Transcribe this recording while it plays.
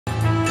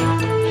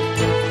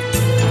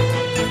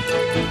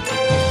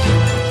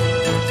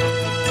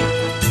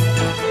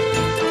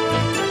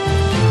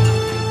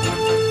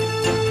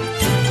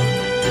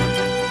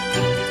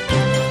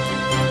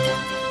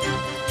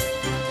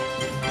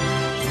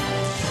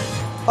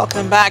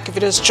Welcome back. If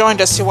you just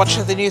joined us, you're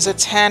watching the news at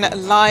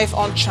 10 live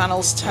on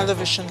Channels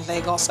Television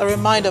Lagos. A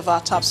reminder of our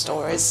top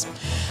stories.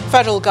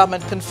 Federal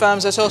government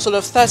confirms a total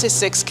of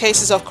 36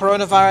 cases of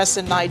coronavirus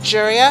in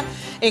Nigeria,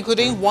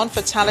 including 1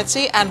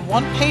 fatality and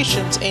 1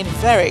 patient in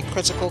very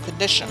critical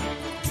condition.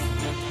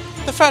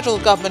 The federal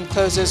government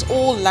closes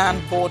all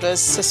land borders,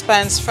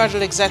 suspends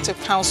Federal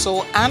Executive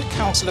Council and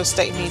Council of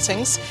State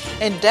meetings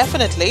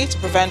indefinitely to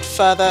prevent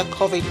further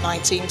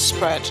COVID-19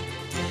 spread.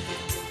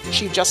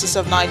 Chief Justice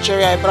of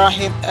Nigeria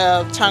Ibrahim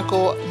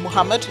Tanko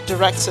Muhammad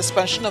directs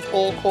suspension of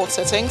all court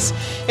sittings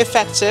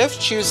effective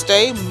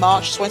Tuesday,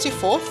 March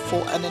 24th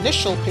for an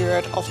initial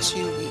period of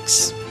 2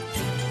 weeks.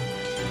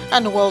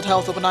 And the World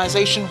Health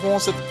Organization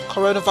warns that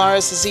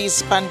coronavirus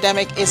disease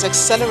pandemic is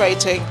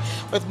accelerating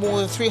with more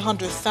than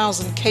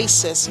 300,000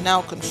 cases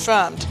now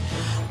confirmed.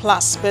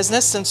 Plus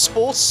business and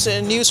sports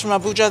news from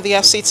Abuja, the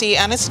FCT,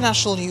 and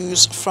international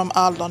news from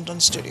our London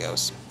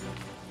studios.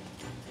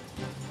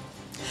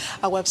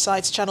 Our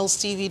website,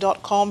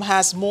 channelstv.com,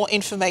 has more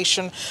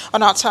information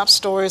on our top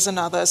stories and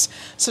others.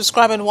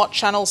 Subscribe and watch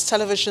Channels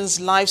Television's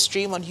live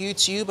stream on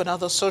YouTube and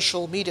other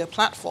social media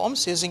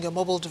platforms using your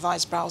mobile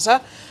device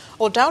browser,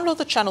 or download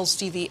the Channels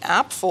TV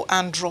app for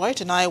Android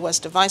and iOS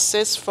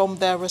devices from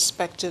their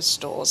respective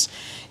stores.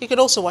 You can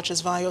also watch us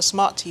via your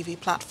smart TV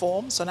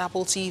platforms on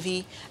Apple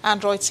TV,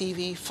 Android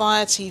TV,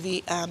 Fire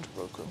TV, and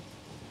Roku.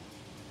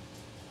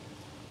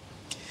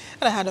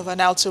 And I hand over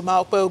now to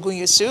Maokwe Ogun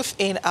Yusuf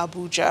in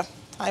Abuja.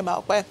 Hi,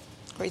 Maokwe.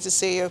 Great to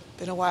see you.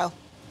 Been a while.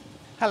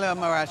 Hello,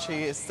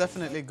 Marachi. It's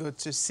definitely good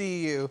to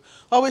see you.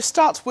 Well, we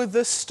start with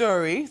this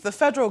story. The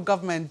federal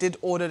government did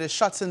order the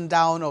shutting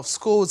down of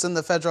schools in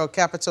the Federal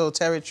Capital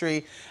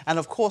Territory and,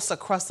 of course,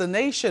 across the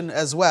nation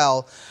as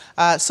well.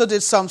 So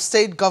did some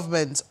state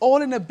governments,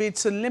 all in a bid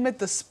to limit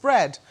the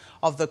spread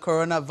of the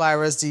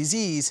coronavirus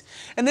disease.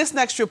 In this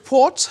next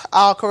report,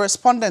 our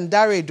correspondent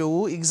Dare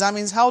Dou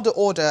examines how the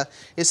order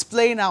is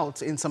playing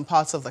out in some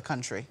parts of the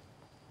country.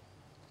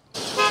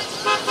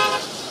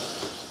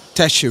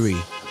 Tertiary,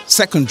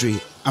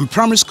 secondary and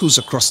primary schools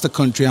across the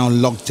country are on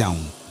lockdown.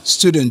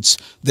 Students,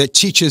 their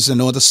teachers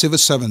and other civil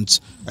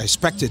servants are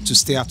expected to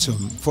stay at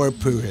home for a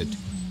period.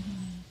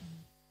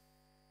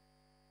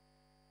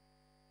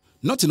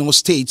 Not in all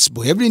states,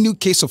 but every new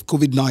case of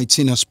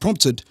COVID-19 has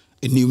prompted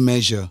a new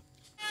measure.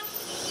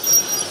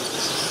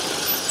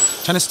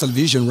 Channels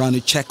Television ran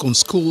a check on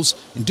schools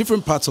in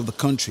different parts of the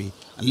country,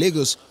 and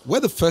Lagos, where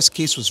the first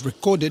case was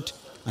recorded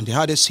and the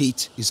hardest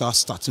hit, is our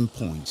starting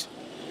point.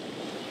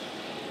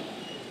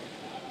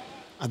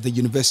 At the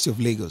University of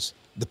Lagos,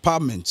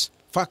 departments,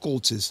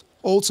 faculties,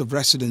 halls of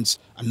residence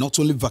are not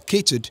only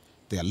vacated,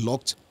 they are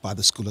locked by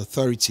the school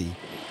authority.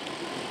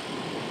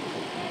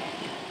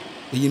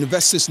 The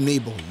university's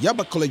neighbor,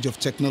 Yaba College of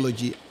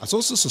Technology, has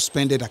also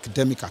suspended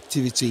academic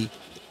activity,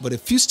 but a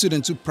few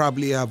students who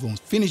probably have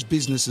unfinished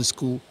business in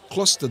school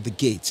closed at the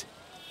gate.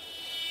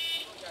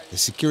 The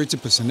security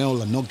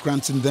personnel are not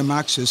granting them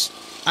access,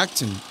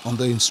 acting on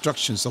the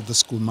instructions of the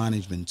school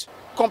management.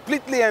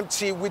 Completely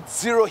empty with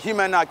zero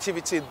human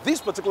activity. This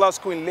particular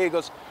school in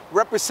Lagos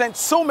represents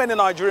so many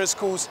Nigerian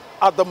schools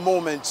at the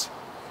moment.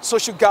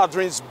 Social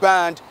gatherings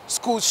banned,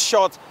 schools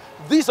shut.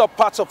 These are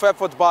parts of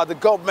effort by the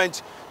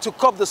government to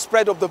curb the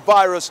spread of the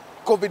virus,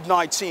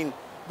 COVID-19.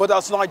 But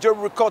as Nigeria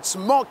records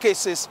more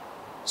cases,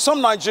 some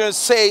Nigerians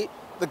say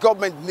the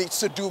government needs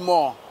to do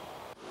more.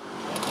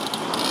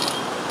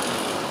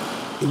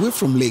 Away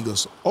from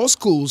Lagos, all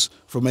schools,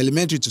 from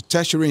elementary to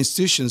tertiary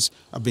institutions,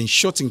 have been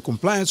shut in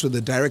compliance with the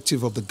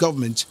directive of the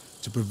government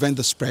to prevent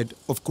the spread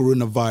of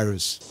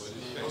coronavirus.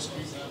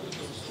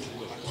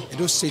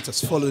 Edo State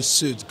has followed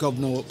suit.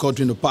 Governor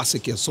Godwin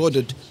Obaseki has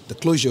ordered the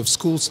closure of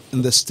schools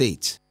in the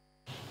state.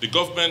 The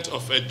government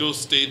of Edo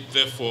State,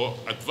 therefore,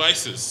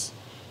 advises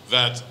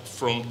that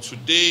from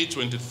today,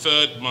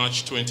 23rd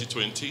March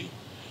 2020,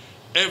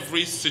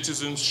 every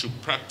citizen should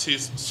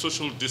practice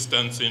social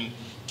distancing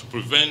to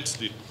prevent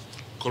the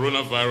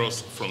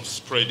coronavirus from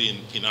spreading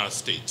in our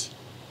state.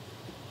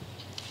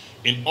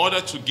 In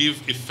order to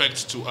give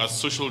effect to our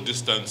social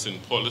distancing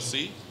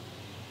policy,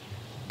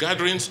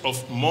 gatherings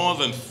of more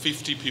than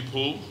 50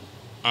 people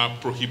are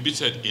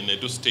prohibited in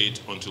Edo State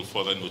until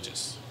further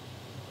notice.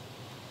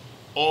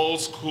 All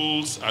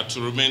schools are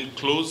to remain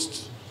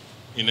closed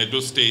in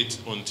Edo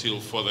State until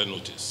further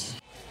notice.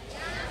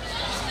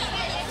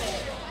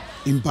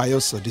 In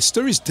Bayelsa, the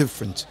story is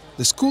different.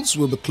 The schools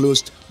will be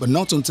closed, but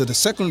not until the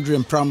secondary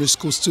and primary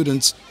school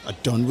students are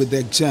done with their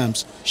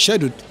exams,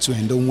 scheduled to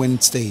end on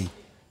Wednesday.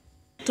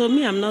 To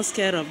me, I'm not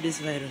scared of this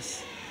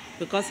virus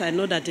because I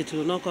know that it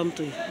will not come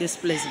to this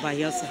place,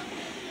 Bayelsa.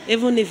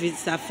 Even if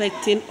it's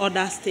affecting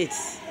other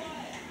states,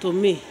 to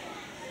me,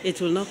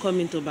 it will not come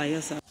into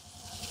Bayelsa.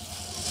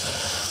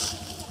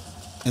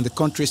 In the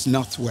country's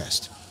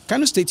northwest,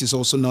 Kano State is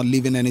also not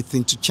leaving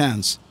anything to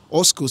chance.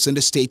 All schools in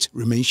the state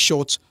remain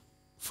shut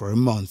for a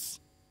month.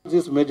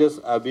 These measures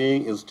are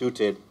being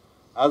instituted.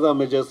 Other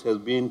measures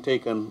have been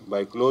taken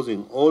by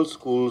closing all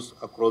schools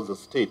across the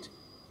state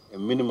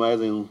and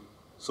minimizing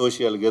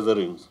social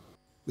gatherings.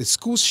 With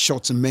schools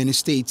shut in many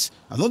states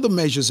and other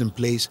measures in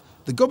place,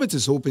 the government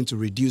is hoping to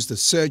reduce the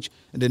surge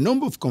in the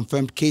number of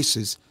confirmed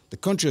cases the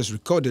country has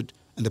recorded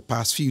in the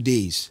past few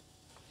days.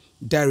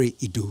 Dari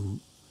Idu,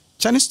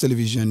 Channels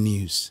Television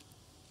News.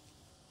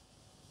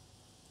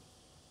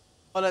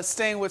 Well, let's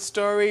staying with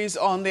stories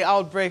on the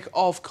outbreak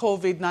of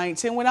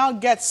COVID-19. We now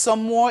get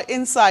some more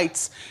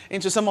insights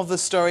into some of the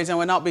stories, and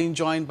we're now being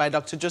joined by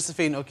Dr.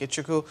 Josephine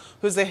Okechukwu,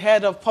 who's the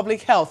head of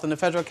public health in the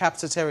Federal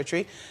Capital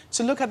Territory,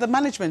 to look at the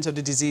management of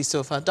the disease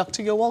so far.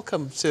 Doctor, you're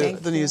welcome to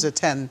the News at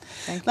 10.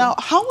 Thank now, you.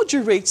 how would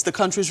you rate the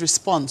country's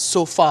response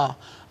so far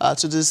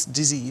to this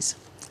disease?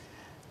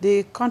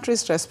 The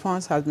country's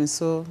response has been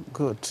so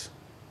good,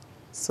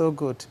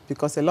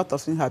 because a lot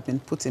of things have been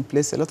put in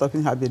place, a lot of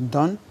things have been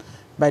done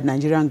by the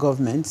Nigerian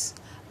government,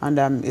 and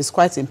it's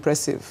quite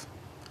impressive.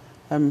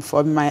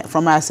 From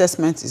my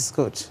assessment, it's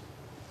good.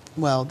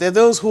 Well, there are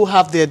those who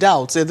have their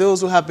doubts. There are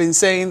those who have been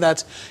saying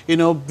that, you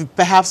know,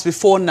 perhaps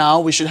before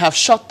now we should have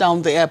shut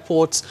down the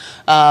airports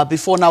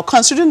before now,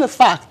 considering the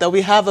fact that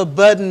we have a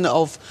burden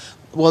of,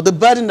 well, the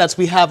burden that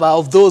we have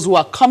of those who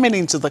are coming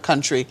into the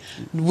country.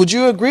 Would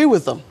you agree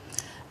with them?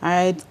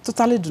 I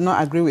totally do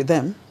not agree with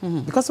them,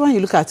 because when you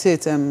look at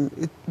it,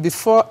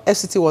 before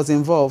FCT was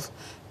involved,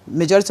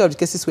 majority of the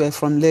cases were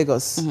from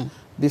Lagos.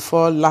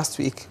 Before last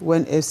week,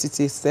 when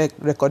FCT started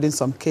recording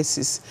some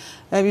cases.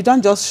 And we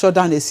don't just shut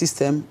down a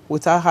system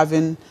without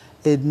having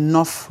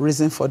enough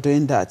reason for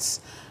doing that.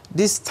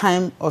 This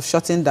time of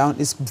shutting down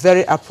is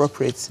very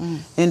appropriate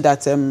in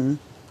that when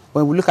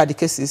we look at the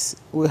cases,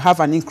 we have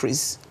an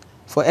increase.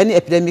 For any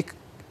epidemic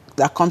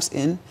that comes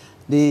in,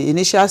 the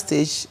initial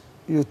stage,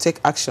 you take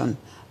action.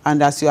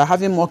 And as you are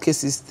having more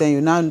cases, then you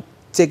now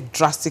take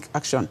drastic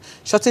action.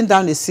 Shutting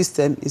down a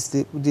system is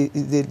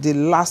the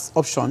last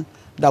option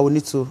that we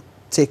need to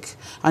take.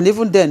 And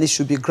even then, it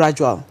should be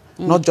gradual,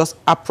 not just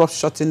abrupt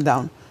shutting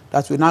down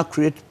that will now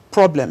create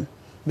problem.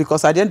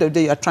 Because at the end of the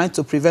day, you are trying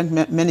to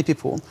prevent many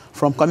people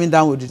from coming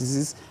down with the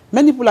disease.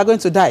 Many people are going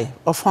to die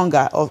of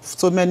hunger, of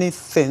so many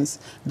things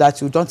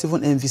that you don't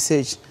even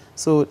envisage.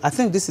 So I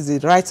think this is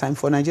the right time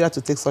for Nigeria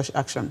to take such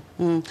action.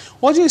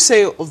 What do you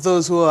say of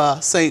those who are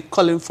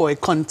calling for a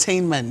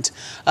containment?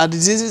 The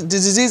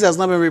disease has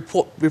not been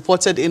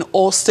reported in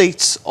all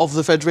states of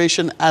the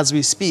Federation as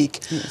we speak,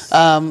 Yes.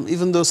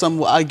 Even though some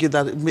will argue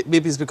that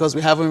maybe it's because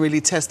we haven't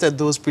really tested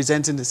those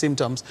presenting the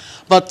symptoms.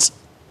 But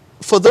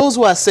for those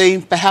who are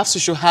saying perhaps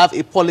we should have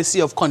a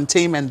policy of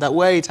containment, that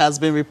where it has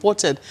been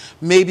reported,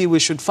 maybe we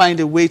should find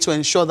a way to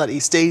ensure that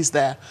it stays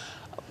there.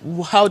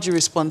 How do you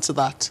respond to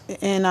that?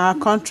 In our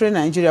country,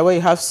 Nigeria, where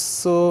you have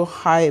so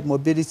high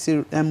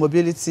mobility,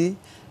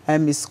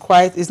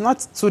 it's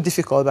not too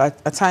difficult, but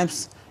at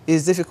times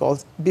it's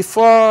difficult.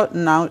 Before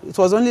now, it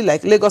was only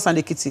like Lagos and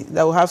Ekiti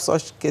that will have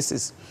such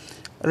cases.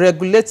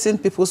 Regulating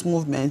people's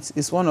movement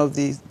is one of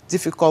the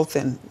difficult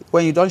things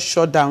when you don't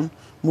shut down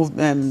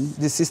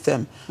the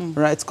system,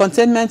 right?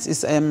 Containment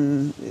is,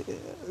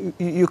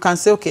 you can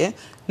say, okay,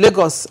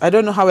 Lagos, I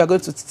don't know how we're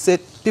going to say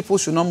people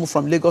should not move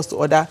from Lagos to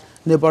other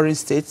neighboring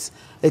states.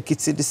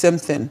 Ekiti, the same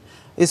thing.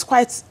 It's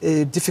quite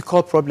a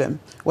difficult problem.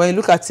 When you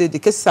look at it, the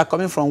cases are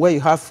coming from where you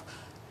have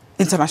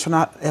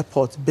international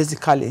airport,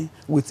 basically,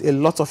 with a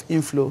lot of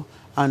inflow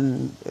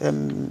and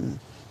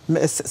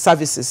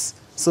services.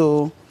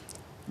 So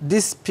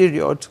this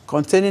period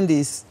containing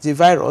the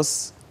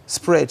virus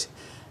spread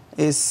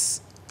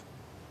it's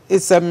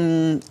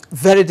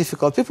very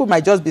difficult. People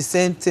might just be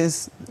saying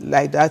things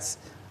like that.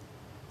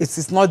 It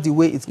is not the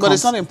way it comes. But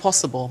it's not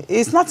impossible.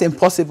 It's not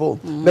impossible,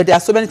 but there are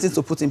so many things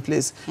to put in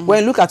place. When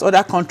you look at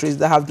other countries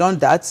that have done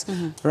that,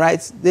 right,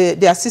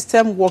 their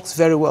system works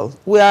very well.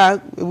 We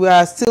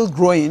are still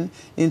growing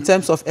in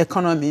terms of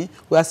economy.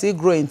 We are still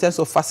growing in terms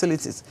of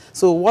facilities.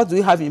 So what do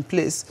we have in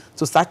place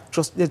to start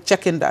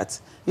checking that?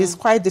 It's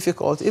quite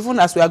difficult. Even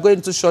as we are going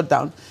to shut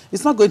down,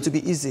 it's not going to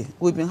be easy.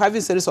 We've been having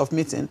a series of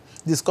meetings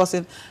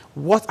discussing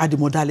what are the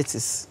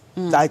modalities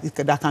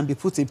that can be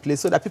put in place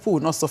so that people will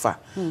not suffer.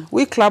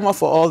 We clamor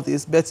for all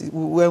this, but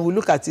when we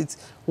look at it,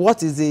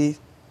 what is the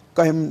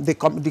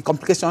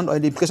complication or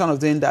the implication of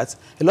doing that?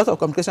 A lot of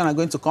complications are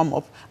going to come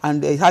up,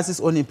 and it has its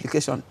own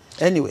implication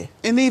anyway.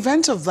 In the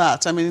event of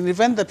that, I mean, in the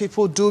event that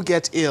people do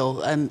get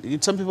ill,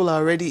 and some people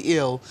are already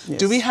ill, Yes.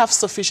 do we have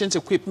sufficient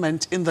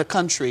equipment in the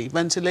country,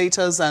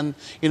 ventilators and,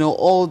 you know,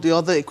 all the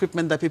other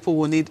equipment that people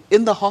will need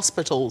in the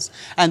hospitals?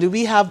 And do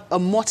we have a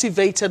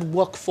motivated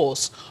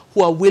workforce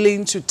who are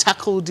willing to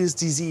tackle this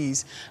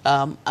disease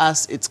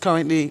as it's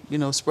currently, you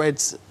know,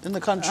 spreads in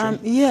the country?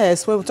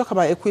 Yes, when we talk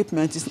about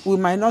equipment, we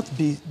might not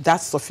be that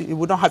sufficient.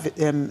 We don't have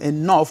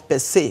enough per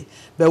se,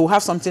 but we'll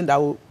have something that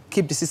will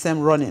keep the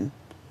system running.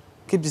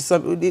 Keep the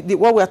system.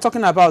 What we are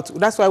talking about,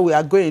 that's why we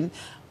are going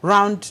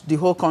around the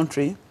whole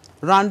country,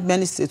 around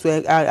many states. We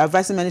are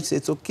advising many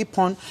states to keep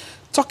on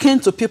talking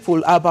to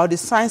people about the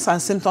signs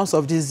and symptoms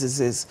of this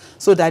disease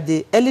so that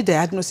the early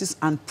diagnosis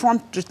and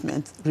prompt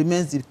treatment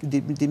remains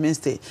the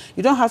mainstay.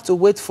 You don't have to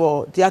wait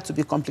for there to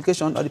be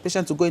complication or the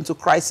patient to go into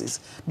crisis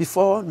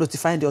before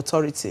notifying the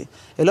authority.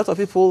 A lot of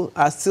people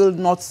are still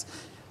not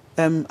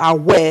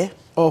aware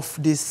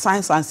of the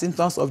signs and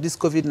symptoms of this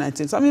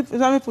COVID-19.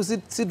 Some people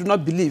still do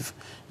not believe.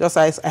 Just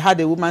as I had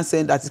a woman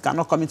saying that it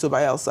cannot come into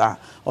Bayelsa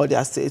or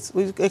their states.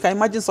 We can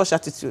imagine such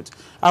attitude.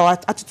 Our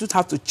attitude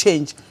have to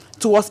change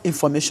towards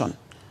information.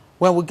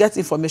 When we get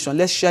information,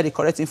 let's share the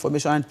correct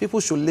information, and people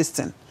should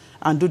listen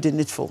and do the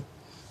needful.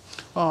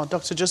 Oh,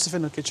 Dr.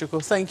 Josephine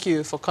Okechukwu, thank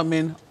you for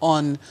coming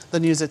on the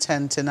News at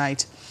 10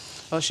 tonight.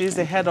 Well, she's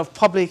the head of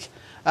public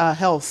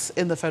health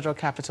in the Federal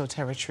Capital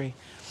Territory.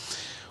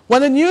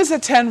 When the News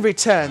at 10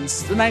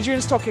 returns, the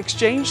Nigerian Stock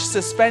Exchange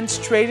suspends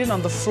trading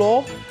on the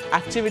floor.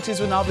 Activities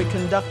will now be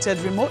conducted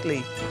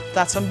remotely.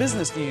 That's on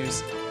Business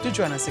News. Do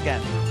join us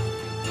again.